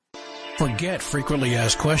Forget frequently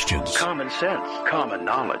asked questions. Common sense, common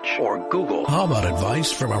knowledge, or Google. How about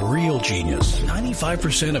advice from a real genius?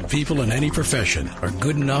 95% of people in any profession are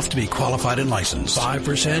good enough to be qualified and licensed.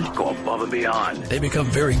 5% go above and beyond. They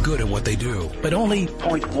become very good at what they do, but only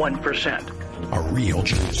 0.1% are real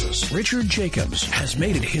geniuses. Richard Jacobs has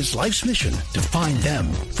made it his life's mission to find them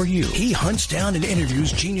for you. He hunts down and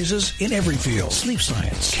interviews geniuses in every field: sleep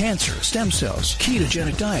science, cancer, stem cells,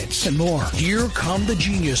 ketogenic diets, and more. Here come the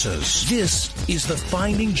geniuses. This is the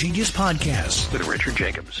Finding Genius Podcast with Richard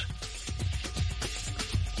Jacobs.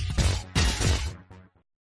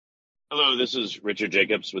 Hello, this is Richard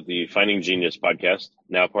Jacobs with the Finding Genius Podcast,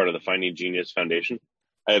 now part of the Finding Genius Foundation.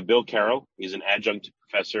 I have Bill Carroll. He's an adjunct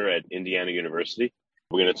professor at Indiana University.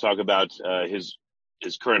 We're going to talk about his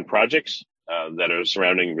current projects that are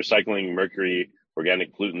surrounding recycling, mercury,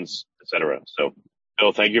 organic pollutants, etc. So,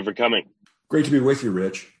 Bill, thank you for coming. Great to be with you,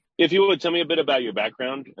 Rich. If you would tell me a bit about your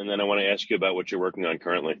background, and then I want to ask you about what you're working on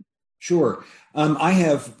currently. Sure. I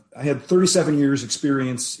had 37 years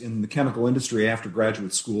experience in the chemical industry after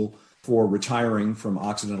graduate school for retiring from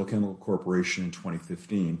Occidental Chemical Corporation in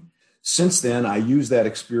 2015. Since then, I use that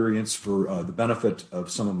experience for the benefit of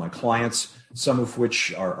some of my clients, some of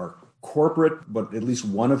which are corporate, but at least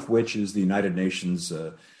one of which is the United Nations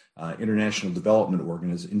International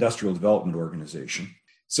Industrial Development Organization.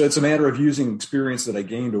 So it's a matter of using experience that I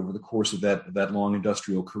gained over the course of that long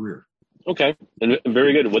industrial career. Okay, and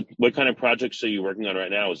very good. What kind of projects are you working on right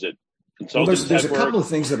now? Is it consulting? Well, there's a couple of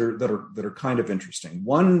things that are kind of interesting.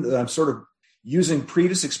 One that I'm sort of using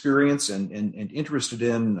previous experience and interested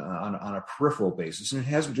in on a peripheral basis, and it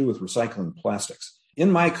has to do with recycling plastics.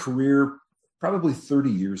 In my career, probably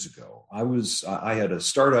 30 years ago, I had a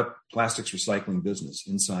startup plastics recycling business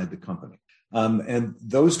inside the company. And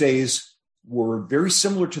those days were very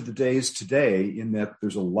similar to the days today in that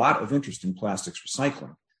there's a lot of interest in plastics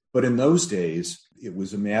recycling. But in those days, it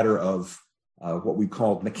was a matter of what we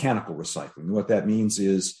called mechanical recycling. And what that means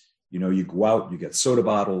is, you go out, you get soda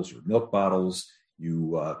bottles or milk bottles,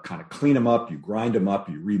 you kind of clean them up, you grind them up,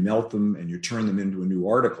 you remelt them, and you turn them into a new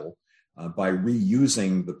article by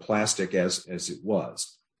reusing the plastic as it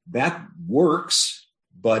was. That works,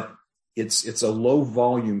 but it's a low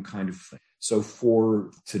volume kind of thing. So for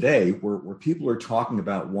today, where people are talking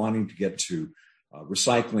about wanting to get to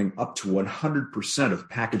recycling up to 100% of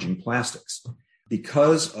packaging plastics,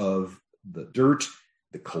 because of the dirt,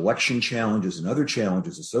 the collection challenges, and other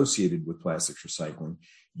challenges associated with plastics recycling,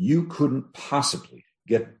 you couldn't possibly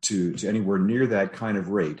get to anywhere near that kind of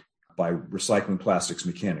rate by recycling plastics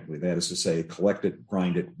mechanically. That is to say, collect it,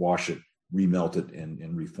 grind it, wash it, remelt it,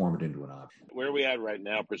 and reform it into an object. Where are we at right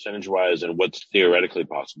now, percentage-wise, and what's theoretically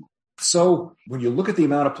possible? So when you look at the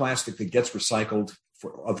amount of plastic that gets recycled,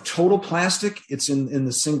 of total plastic, it's in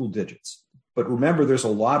the single digits. But remember, there's a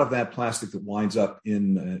lot of that plastic that winds up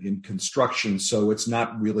in construction, so it's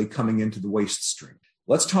not really coming into the waste stream.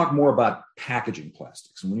 Let's talk more about packaging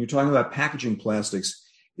plastics. And when you're talking about packaging plastics,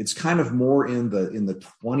 it's kind of more in the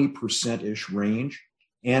 20%-ish range,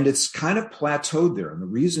 and it's kind of plateaued there. And the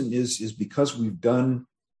reason is because we've done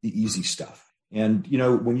the easy stuff. And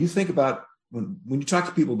when you think about when you talk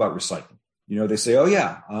to people about recycling, they say, "Oh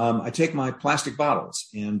yeah, I take my plastic bottles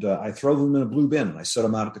and I throw them in a blue bin and I set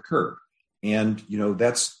them out at the curb." And,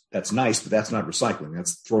 that's nice, but that's not recycling.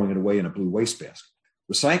 That's throwing it away in a blue wastebasket.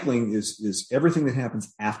 Recycling is everything that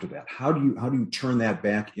happens after that. How do you turn that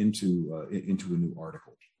back into a new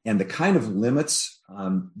article? And the kind of limits,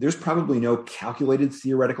 there's probably no calculated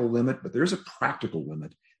theoretical limit, but there's a practical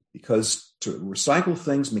limit, because to recycle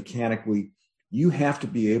things mechanically, you have to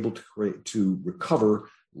be able to recover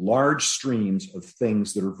large streams of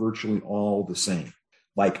things that are virtually all the same,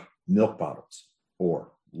 like milk bottles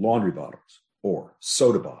or laundry bottles or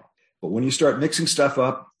soda bottle. But when you start mixing stuff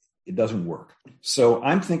up, it doesn't work. So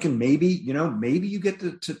I'm thinking maybe you get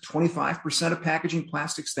to 25% of packaging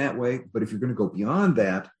plastics that way. But if you're going to go beyond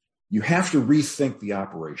that, you have to rethink the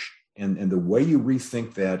operation. And the way you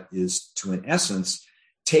rethink that is to, in essence,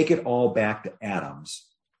 take it all back to atoms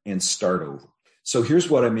and start over. So here's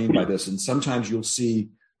what I mean by this. And sometimes you'll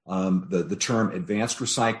see the term advanced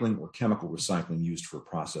recycling or chemical recycling used for a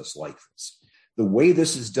process like this. The way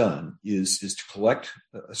this is done is to collect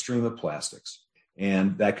a stream of plastics,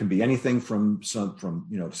 and that can be anything from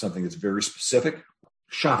something that's very specific,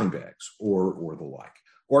 shopping bags or the like,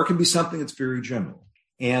 or it can be something that's very general.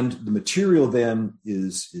 And the material then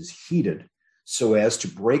is heated so as to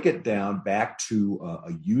break it down back to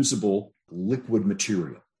a usable liquid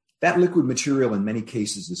material. That liquid material in many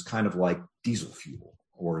cases is kind of like diesel fuel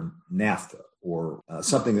or naphtha or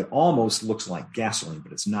something that almost looks like gasoline,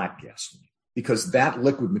 but it's not gasoline. because that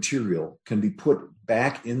liquid material can be put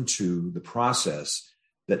back into the process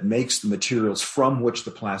that makes the materials from which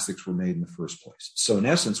the plastics were made in the first place. So in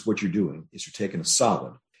essence, what you're doing is you're taking a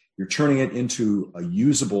solid, you're turning it into a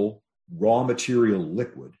usable raw material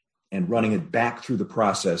liquid and running it back through the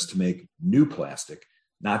process to make new plastic,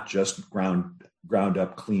 not just ground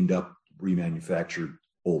up, cleaned up, remanufactured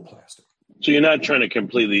old plastic. So you're not trying to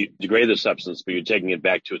completely degrade the substance, but you're taking it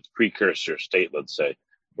back to its precursor state, let's say,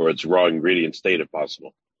 or its raw ingredient state if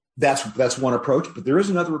possible. That's one approach, but there is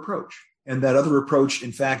another approach. And that other approach,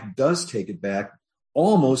 in fact, does take it back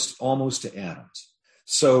almost to atoms.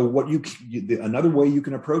 So another way you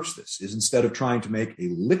can approach this is, instead of trying to make a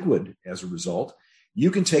liquid as a result,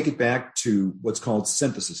 you can take it back to what's called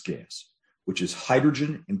synthesis gas, which is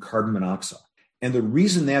hydrogen and carbon monoxide. And the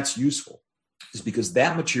reason that's useful is because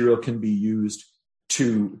that material can be used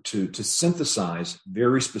to synthesize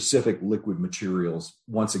very specific liquid materials,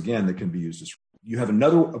 once again, that can be used as. You have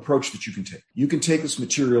another approach that you can take. You can take this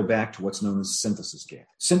material back to what's known as synthesis gas.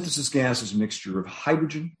 Synthesis gas is a mixture of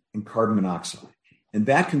hydrogen and carbon monoxide. And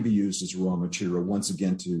that can be used as raw material, once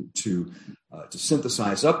again, to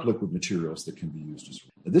synthesize up liquid materials that can be used as raw.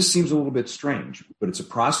 Now, this seems a little bit strange, but it's a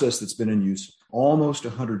process that's been in use almost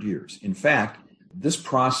 100 years. In fact, this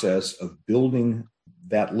process of building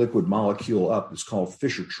that liquid molecule up is called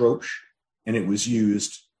Fischer-Tropsch, and it was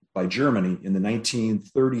used by Germany in the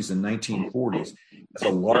 1930s and 1940s as a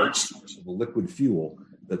large source of a liquid fuel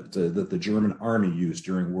that the German army used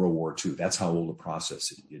during World War II. That's how old a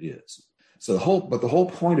process it is. So the whole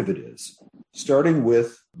point of it is starting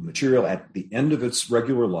with material at the end of its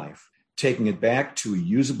regular life, taking it back to a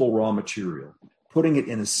usable raw material, putting it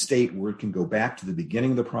in a state where it can go back to the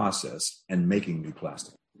beginning of the process and making new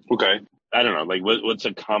plastic. Okay. I don't know, like what's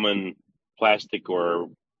a common plastic or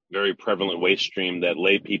very prevalent waste stream that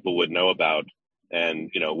lay people would know about?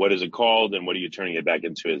 And, what is it called and what are you turning it back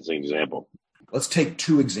into as an example? Let's take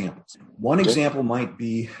two examples. One example might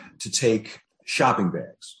be to take shopping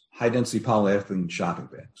bags, high-density polyethylene shopping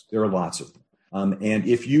bags. There are lots of them. And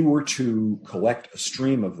if you were to collect a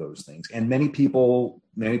stream of those things, and many people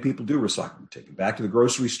do recycle them, take them back to the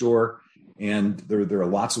grocery store, and there are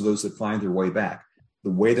lots of those that find their way back. The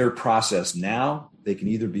way they're processed now, they can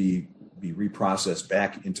either be reprocessed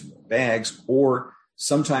back into more bags, or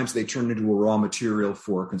sometimes they turn into a raw material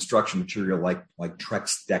for construction material like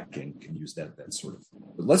Trex decking, can use that sort of thing.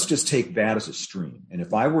 But let's just take that as a stream. And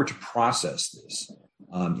if I were to process this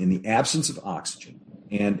in the absence of oxygen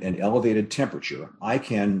and an elevated temperature, I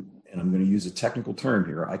can, and I'm going to use a technical term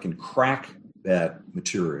here, I can crack that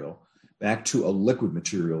material back to a liquid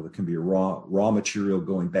material that can be a raw material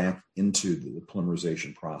going back into the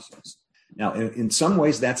polymerization process. Now, in some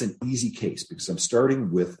ways, that's an easy case because I'm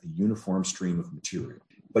starting with a uniform stream of material.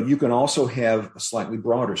 But you can also have a slightly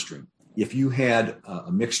broader stream. If you had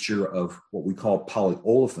a mixture of what we call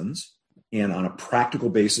polyolefins, and on a practical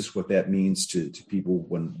basis, what that means to people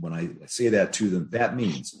when I say that to them, that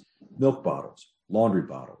means milk bottles, laundry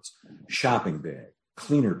bottles, shopping bag,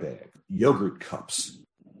 cleaner bag, yogurt cups,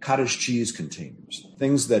 cottage cheese containers,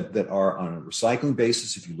 things that are on a recycling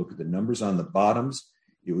basis. If you look at the numbers on the bottoms,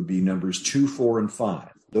 it would be numbers 2, 4, and 5.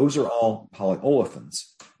 Those are all polyolefins.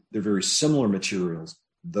 They're very similar materials.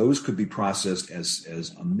 Those could be processed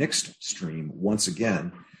as a mixed stream, once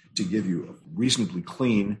again, to give you a reasonably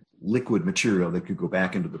clean liquid material that could go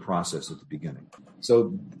back into the process at the beginning.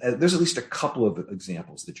 So there's at least a couple of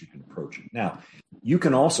examples that you can approach it. Now, you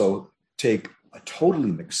can also take a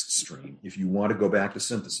totally mixed stream if you want to go back to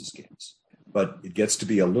synthesis gas. But it gets to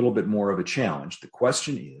be a little bit more of a challenge. The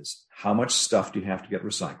question is, how much stuff do you have to get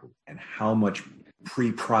recycled, and how much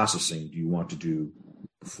pre-processing do you want to do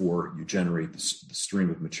before you generate the stream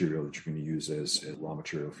of material that you're going to use as raw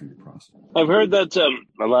material for your process? I've heard that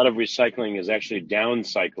a lot of recycling is actually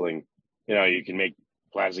downcycling. You can make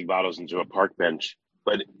plastic bottles into a park bench.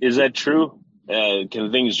 But is that true?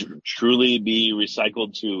 Can things truly be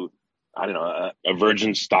recycled to, a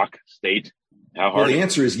virgin stock state? How hard? Well, the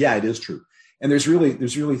answer is, yeah, it is true. And there's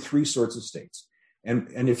really three sorts of states.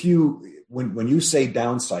 And if when you say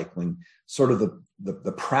downcycling, sort of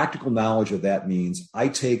the practical knowledge of that means I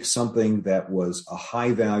take something that was a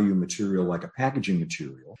high value material like a packaging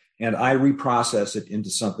material, and I reprocess it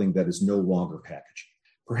into something that is no longer packaging.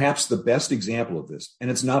 Perhaps the best example of this,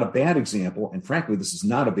 and it's not a bad example, and frankly, this is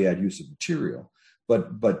not a bad use of material,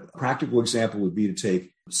 but a practical example would be to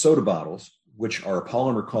take soda bottles, which are a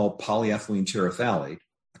polymer called polyethylene terephthalate.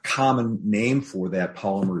 A common name for that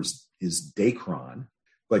polymer is Dacron,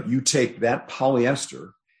 but you take that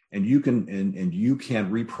polyester and you can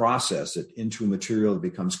reprocess it into a material that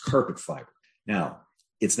becomes carpet fiber. Now,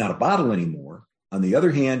 it's not a bottle anymore, On the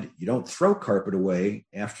other hand, you don't throw carpet away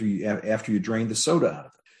after you drain the soda out of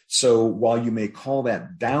it. So while you may call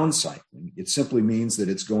that downcycling, it simply means that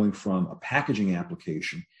it's going from a packaging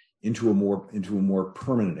application into a more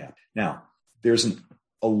permanent app. Now, there's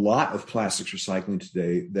a lot of plastics recycling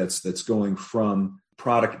today that's going from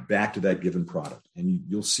product back to that given product. And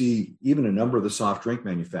you'll see even a number of the soft drink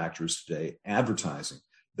manufacturers today advertising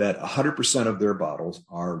that 100% of their bottles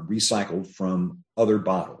are recycled from other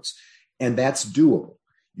bottles. And that's doable.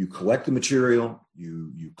 You collect the material,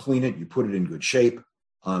 you clean it, you put it in good shape.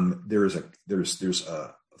 There's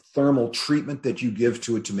a thermal treatment that you give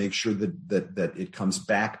to it to make sure that it comes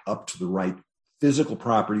back up to the right physical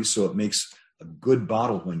properties, so it makes a good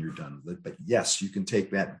bottle when you're done with it. But yes, you can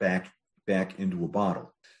take that back into a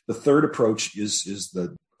bottle. The third approach is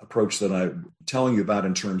the approach that I'm telling you about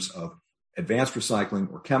in terms of advanced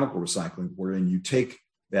recycling or chemical recycling, wherein you take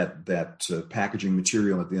that packaging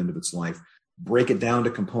material at the end of its life, break it down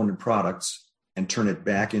to component products, and turn it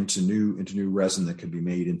back into new resin that can be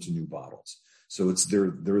made into new bottles. So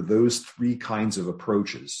there are those three kinds of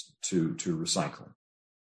approaches to recycling.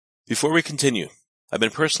 Before we continue, I've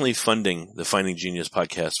been personally funding the Finding Genius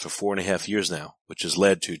podcast for 4.5 years now, which has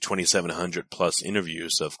led to 2,700 plus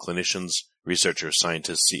interviews of clinicians, researchers,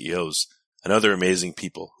 scientists, CEOs, and other amazing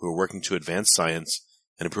people who are working to advance science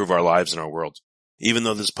and improve our lives and our world. Even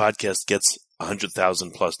though this podcast gets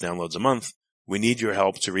 100,000 plus downloads a month, we need your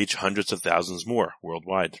help to reach hundreds of thousands more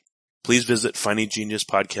worldwide. Please visit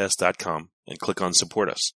findinggeniuspodcast.com and click on Support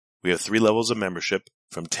Us. We have 3 levels of membership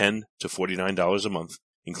from $10 to $49 a month,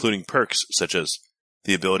 including perks such as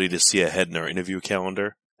the ability to see ahead in our interview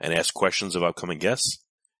calendar and ask questions of upcoming guests,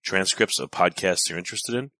 transcripts of podcasts you're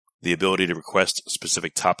interested in, the ability to request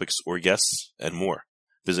specific topics or guests, and more.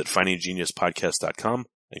 Visit findinggeniuspodcast.com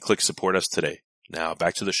and click Support Us today. Now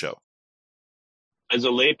back to the show. As a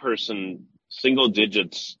layperson, single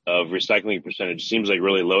digits of recycling percentage seems like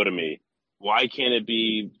really low to me. Why can't it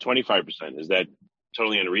be 25%? Is that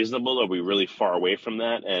totally unreasonable? Are we really far away from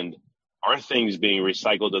that? And are things being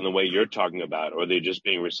recycled in the way you're talking about, or are they just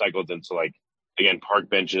being recycled into, like, again, park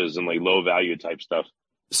benches and like low value type stuff?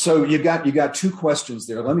 So you got 2 questions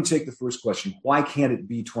there. Let me take the first question. Why can't it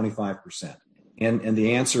be 25%? And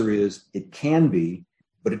the answer is it can be,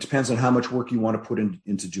 but it depends on how much work you want to put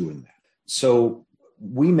into doing that. So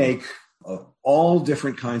we make all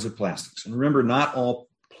different kinds of plastics. And remember, not all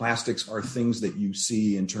plastics are things that you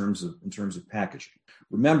see in terms of packaging.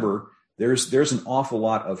 Remember, there's an awful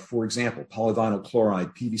lot of, for example, polyvinyl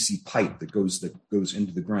chloride, PVC pipe that goes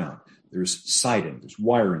into the ground. There's siding, there's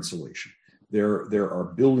wire insulation. There are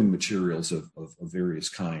building materials of various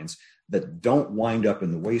kinds that don't wind up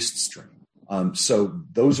in the waste stream. So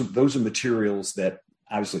those are materials that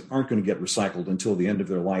obviously aren't going to get recycled until the end of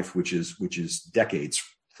their life, which is decades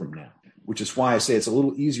from now. Which is why I say it's a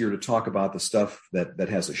little easier to talk about the stuff that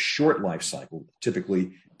has a short life cycle,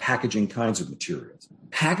 typically packaging kinds of materials.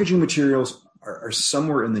 Packaging materials are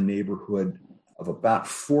somewhere in the neighborhood of about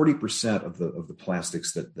 40% of the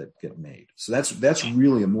plastics that get made. So that's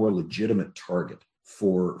really a more legitimate target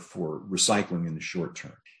for recycling in the short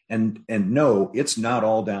term. And no, it's not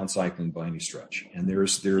all downcycling by any stretch. And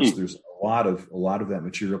there's a lot of that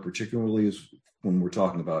material, particularly when we're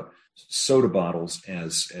talking about soda bottles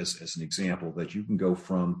as an example, that you can go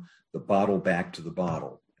from the bottle back to the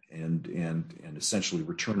bottle and essentially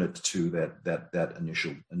return it to that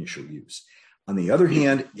initial use. On the other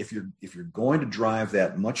hand, if you're going to drive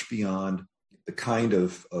that much beyond the kind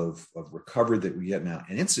of recovery that we get now,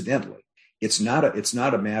 and incidentally, it's not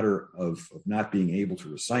a matter of not being able to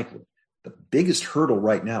recycle it. The biggest hurdle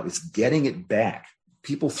right now is getting it back.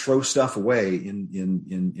 People throw stuff away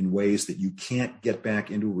in ways that you can't get back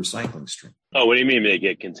into a recycling stream. Oh, what do you mean? They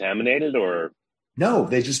get contaminated, or? No,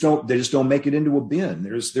 they just don't make it into a bin.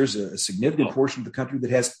 There's a significant portion of the country that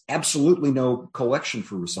has absolutely no collection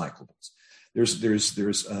for recyclables.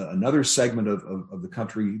 There's another segment of the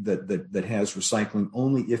country that has recycling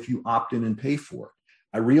only if you opt in and pay for it.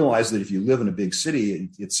 I realize that if you live in a big city,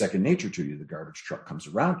 it's second nature to you. The garbage truck comes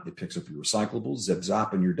around, it picks up your recyclables, zip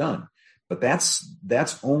zop, and you're done. But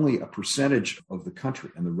that's only a percentage of the country,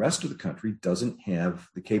 and the rest of the country doesn't have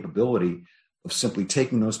the capability of simply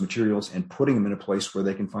taking those materials and putting them in a place where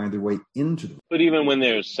they can find their way into them. But even when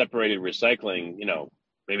there's separated recycling,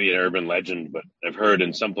 maybe an urban legend, but I've heard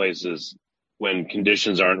in some places when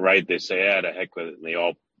conditions aren't right, they say, to heck with it, and they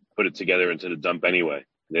all put it together into the dump anyway.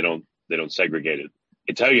 They don't segregate it.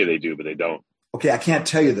 They tell you they do, but they don't. Okay, I can't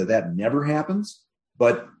tell you that never happens,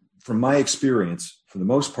 but from my experience, for the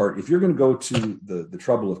most part, if you're going to go to the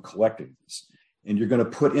trouble of collecting this and you're going to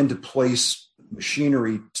put into place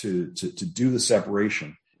machinery to do the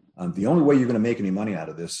separation, The only way you're going to make any money out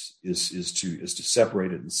of this is to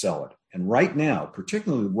separate it and sell it. And right now,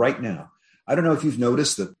 particularly right now, I don't know if you've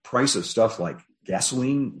noticed the price of stuff like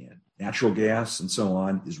gasoline and natural gas and so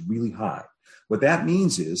on is really high. What that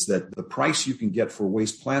means is that the price you can get for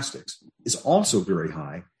waste plastics is also very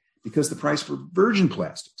high because the price for virgin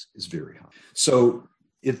plastics is very high. So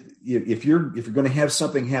if you're going to have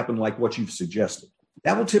something happen like what you've suggested,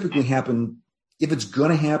 that will typically happen. If it's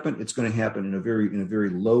going to happen, it's going to happen in a very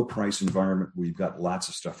low price environment where you've got lots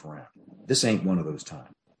of stuff around. This ain't one of those times.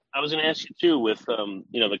 I was going to ask you too, with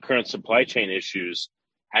the current supply chain issues,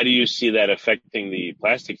 how do you see that affecting the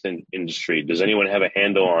plastics industry? Does anyone have a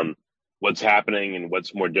handle on what's happening and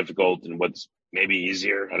what's more difficult and what's maybe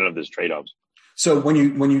easier? I don't know if there's trade-offs. So when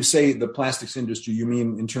you say the plastics industry, you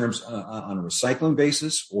mean in terms on a recycling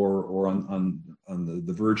basis or on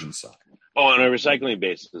the virgin side? Oh, on a recycling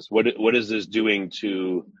basis. What is this doing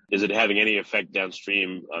is it having any effect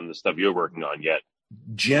downstream on the stuff you're working on yet?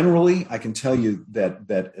 Generally, I can tell you that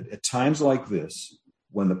at times like this,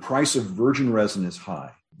 when the price of virgin resin is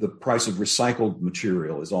high, the price of recycled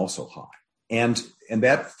material is also high. And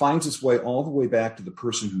that finds its way all the way back to the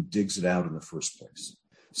person who digs it out in the first place.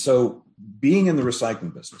 So being in the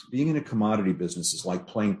recycling business, being in a commodity business is like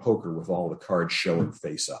playing poker with all the cards showing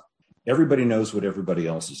face up. Everybody knows what everybody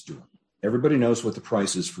else is doing. Everybody knows what the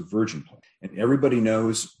price is for virgin plastic, and everybody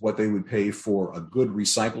knows what they would pay for a good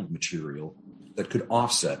recycled material that could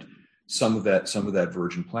offset some of that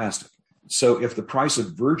virgin plastic. So if the price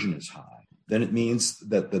of virgin is high, then it means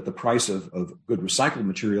that the price of good recycled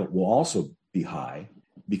material will also be high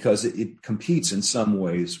because it competes in some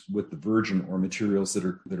ways with the virgin or materials that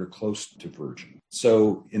are close to virgin.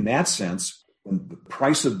 So in that sense, when the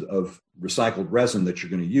price of recycled resin that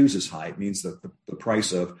you're going to use is high, it means that the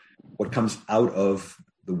price of what comes out of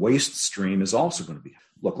the waste stream is also going to be high.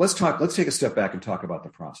 Look, let's take a step back and talk about the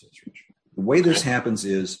process, Rich. The way this happens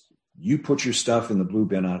is you put your stuff in the blue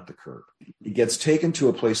bin out at the curb. It gets taken to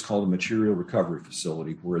a place called a material recovery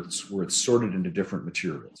facility where it's sorted into different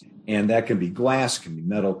materials. And that can be glass, it can be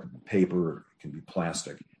metal, it can be paper, it can be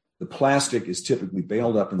plastic. The plastic is typically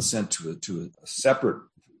baled up and sent to a separate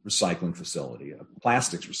recycling facility, a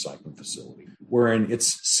plastics recycling facility, wherein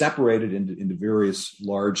it's separated into various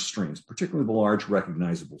large streams, particularly the large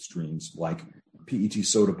recognizable streams like PET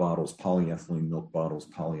soda bottles, polyethylene milk bottles,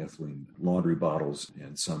 polyethylene laundry bottles,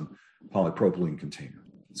 and some polypropylene container.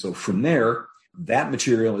 So from there, that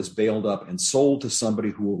material is baled up and sold to somebody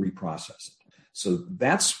who will reprocess it. So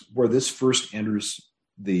that's where this first enters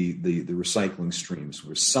the recycling streams,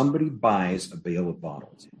 where somebody buys a bale of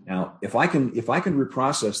bottles. Now, if I can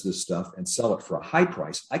reprocess this stuff and sell it for a high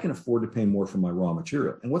price, I can afford to pay more for my raw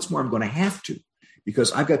material. And what's more, I'm going to have to,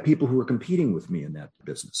 because I've got people who are competing with me in that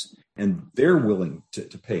business, and they're willing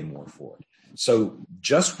to pay more for it. So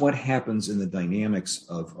just what happens in the dynamics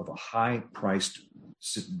of a high-priced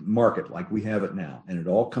market like we have it now, and it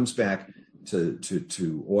all comes back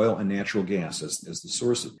to oil and natural gas as the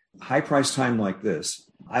source of high price time like this.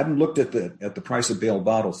 I haven't looked at the price of bale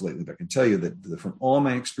bottles lately, but I can tell you that from all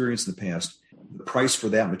my experience in the past, the price for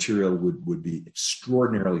that material would be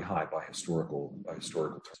extraordinarily high by historical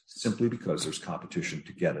terms, simply because there's competition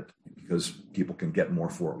to get it, because people can get more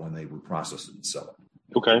for it when they reprocess it and sell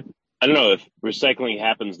it. Okay. I don't know if recycling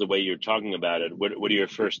happens the way you're talking about it. What are your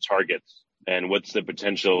first targets, and what's the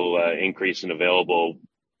potential increase in available,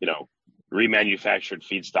 remanufactured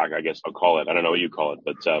feedstock, I guess I'll call it. I don't know what you call it,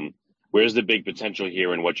 but where's the big potential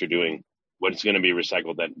here in what you're doing? What's going to be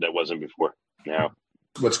recycled that wasn't before now?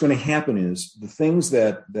 What's going to happen is the things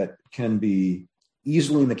that can be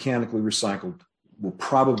easily mechanically recycled will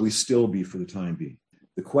probably still be for the time being.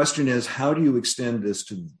 The question is, how do you extend this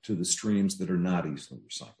to the streams that are not easily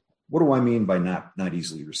recycled? What do I mean by not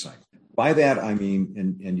easily recycled? By that, I mean,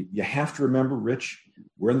 and you have to remember, Rich,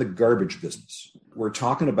 we're in the garbage business. We're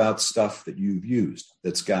talking about stuff that you've used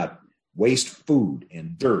that's got waste food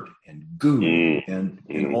and dirt and goo and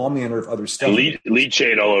all manner of other stuff.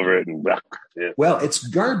 Leachate all over it. And, yeah. Well, it's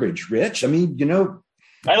garbage, Rich. I mean,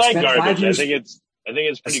 I like garbage. I think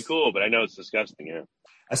it's pretty cool, but I know it's disgusting. Yeah.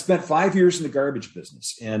 I spent 5 years in the garbage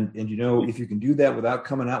business, and if you can do that without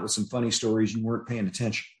coming out with some funny stories, you weren't paying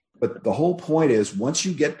attention. But the whole point is, once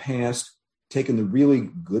you get past taking the really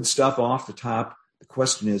good stuff off the top, the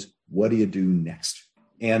question is, what do you do next?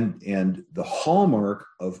 And the hallmark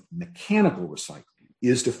of mechanical recycling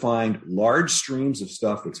is to find large streams of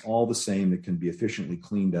stuff that's all the same that can be efficiently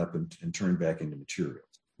cleaned up and turned back into materials.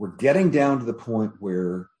 We're getting down to the point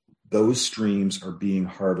where those streams are being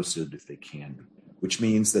harvested if they can be, which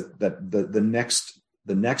means that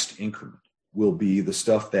the next increment will be the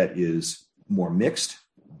stuff that is more mixed,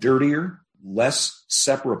 dirtier, less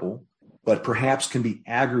separable, but perhaps can be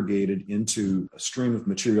aggregated into a stream of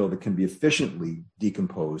material that can be efficiently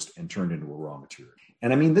decomposed and turned into a raw material.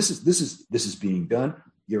 And I mean, this is being done.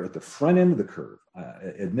 You're at the front end of the curve,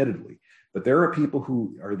 admittedly, but there are people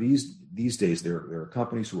who are these days. There are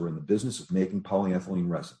companies who are in the business of making polyethylene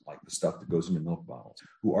resin, like the stuff that goes into milk bottles,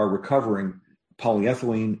 who are recovering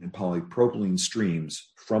polyethylene and polypropylene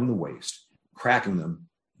streams from the waste, cracking them,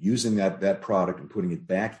 using that product and putting it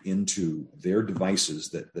back into their devices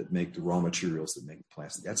that make the raw materials that make the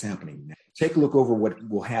plastic. That's happening now. Take a look over what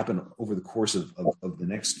will happen over the course of the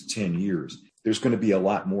next 10 years. There's going to be a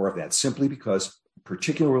lot more of that, simply because,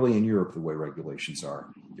 particularly in Europe, the way regulations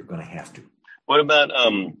are, you're going to have to. What about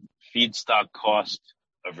feedstock cost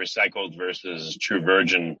of recycled versus true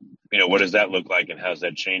virgin? What does that look like, and how's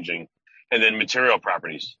that changing? And then material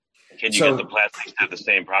properties. Can you get the plastics to have the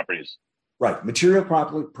same properties? Right. Material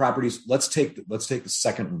properties. Let's take the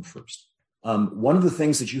second one first. One of the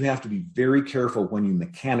things that you have to be very careful when you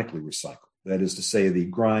mechanically recycle, that is to say, the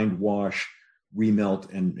grind, wash,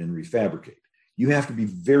 remelt, and refabricate. You have to be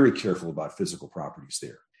very careful about physical properties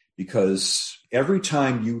there, because every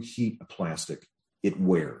time you heat a plastic, it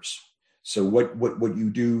wears. So what you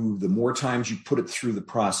do, the more times you put it through the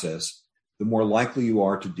process, the more likely you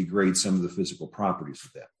are to degrade some of the physical properties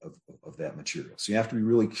of that material. So you have to be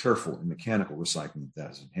really careful in mechanical recycling that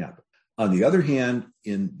doesn't happen. On the other hand,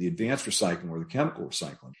 in the advanced recycling or the chemical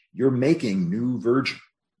recycling, you're making new virgin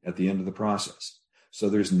at the end of the process. So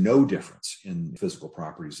there's no difference in physical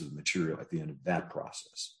properties of the material at the end of that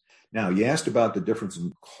process. Now, you asked about the difference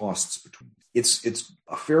in costs between. It's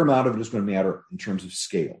a fair amount of it is going to matter in terms of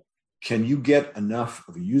scale. Can you get enough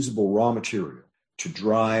of a usable raw material to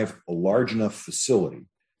drive a large enough facility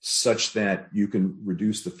such that you can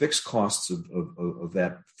reduce the fixed costs of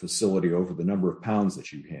that facility over the number of pounds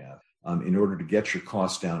that you have in order to get your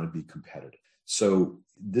costs down and be competitive? So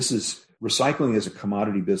recycling is a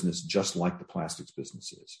commodity business, just like the plastics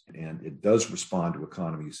business is, and it does respond to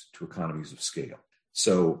economies of scale.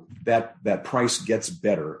 So that price gets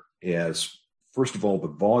better as, first of all, the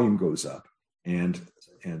volume goes up, and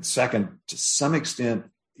second, to some extent,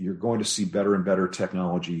 you're going to see better and better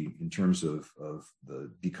technology in terms of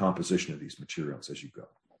the decomposition of these materials as you go.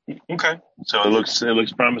 Okay, so it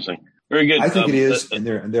looks promising. Very good. I think it is, and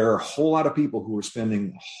there are a whole lot of people who are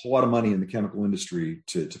spending a whole lot of money in the chemical industry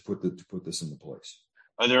to put this into place.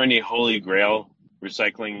 Are there any holy grail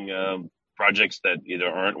recycling projects that either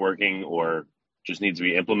aren't working or just need to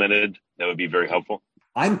be implemented that would be very helpful?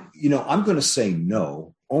 I'm going to say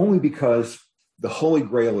no, only because the holy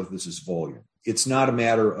grail of this is volume. It's not a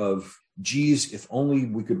matter of, geez, if only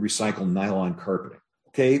we could recycle nylon carpeting.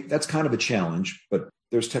 Okay, that's kind of a challenge, but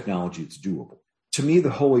there's technology that's doable. To me,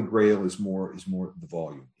 the holy grail is more the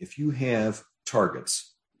volume. If you have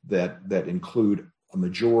targets that include a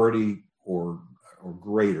majority or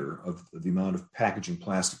greater of the amount of packaging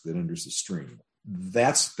plastic that enters the stream,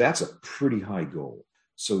 that's a pretty high goal.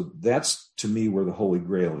 So that's, to me, where the holy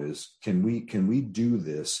grail is. Can we do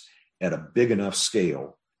this at a big enough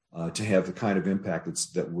scale to have the kind of impact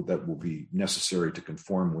that will be necessary to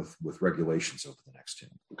conform with regulations over the next 10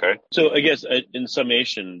 years? Okay. So I guess in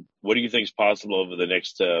summation, what do you think is possible over the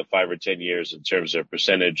next 5 or 10 years in terms of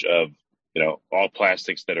percentage of, all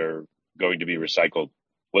plastics that are going to be recycled?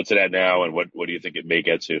 What's it at now, and what do you think it may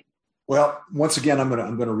get to? Well, once again, I'm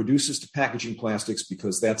going to reduce this to packaging plastics,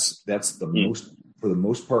 because that's the most, for the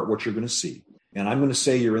most part, what you're going to see. And I'm going to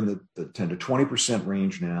say you're in the 10 to 20%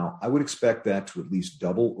 range now. I would expect that to at least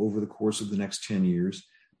double over the course of the next 10 years,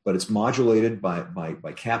 but it's modulated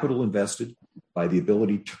by capital invested, by the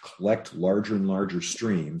ability to collect larger and larger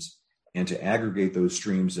streams and to aggregate those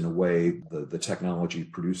streams in a way the technology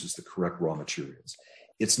produces the correct raw materials.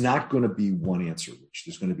 It's not going to be one answer, Rich.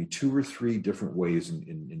 There's going to be 2 or 3 different ways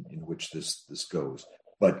in which this goes.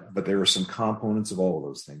 But there are some components of all of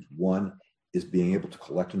those things. One is being able to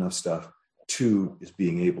collect enough stuff. 2 is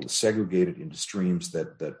being able to segregate it into streams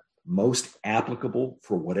that most applicable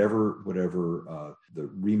for whatever the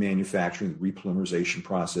remanufacturing, the repolymerization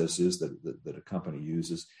process is that a company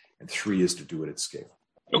uses. And 3 is to do it at scale.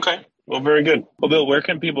 Okay. Well, very good. Well, Bill, where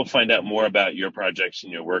can people find out more about your projects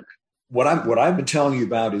and your work? What I've been telling you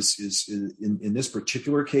about is in this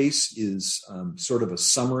particular case is sort of a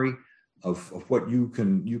summary of what you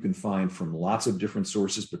can find from lots of different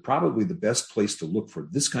sources, but probably the best place to look for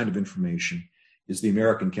this kind of information is the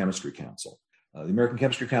American Chemistry Council. The American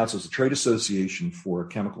Chemistry Council is a trade association for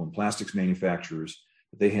chemical and plastics manufacturers.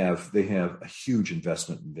 They have a huge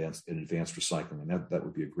investment in advanced recycling, and that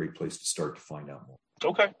would be a great place to start to find out more.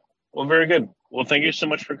 Okay. Well, very good. Well, thank you so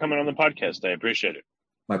much for coming on the podcast. I appreciate it.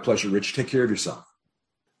 My pleasure, Rich. Take care of yourself.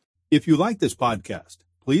 If you like this podcast,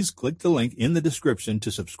 please click the link in the description to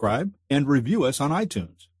subscribe and review us on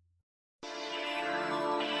iTunes.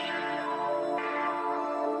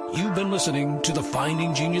 You've been listening to the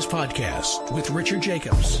Finding Genius podcast with Richard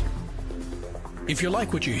Jacobs. If you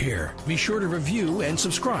like what you hear, be sure to review and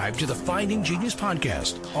subscribe to the Finding Genius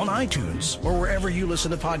podcast on iTunes or wherever you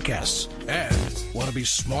listen to podcasts. And want to be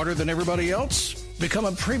smarter than everybody else? Become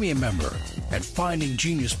a premium member at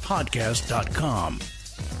findinggeniuspodcast.com.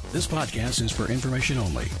 This podcast is for information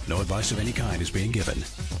only. No advice of any kind is being given.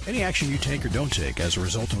 Any action you take or don't take as a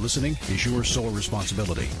result of listening is your sole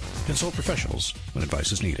responsibility. Consult professionals when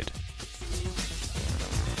advice is needed.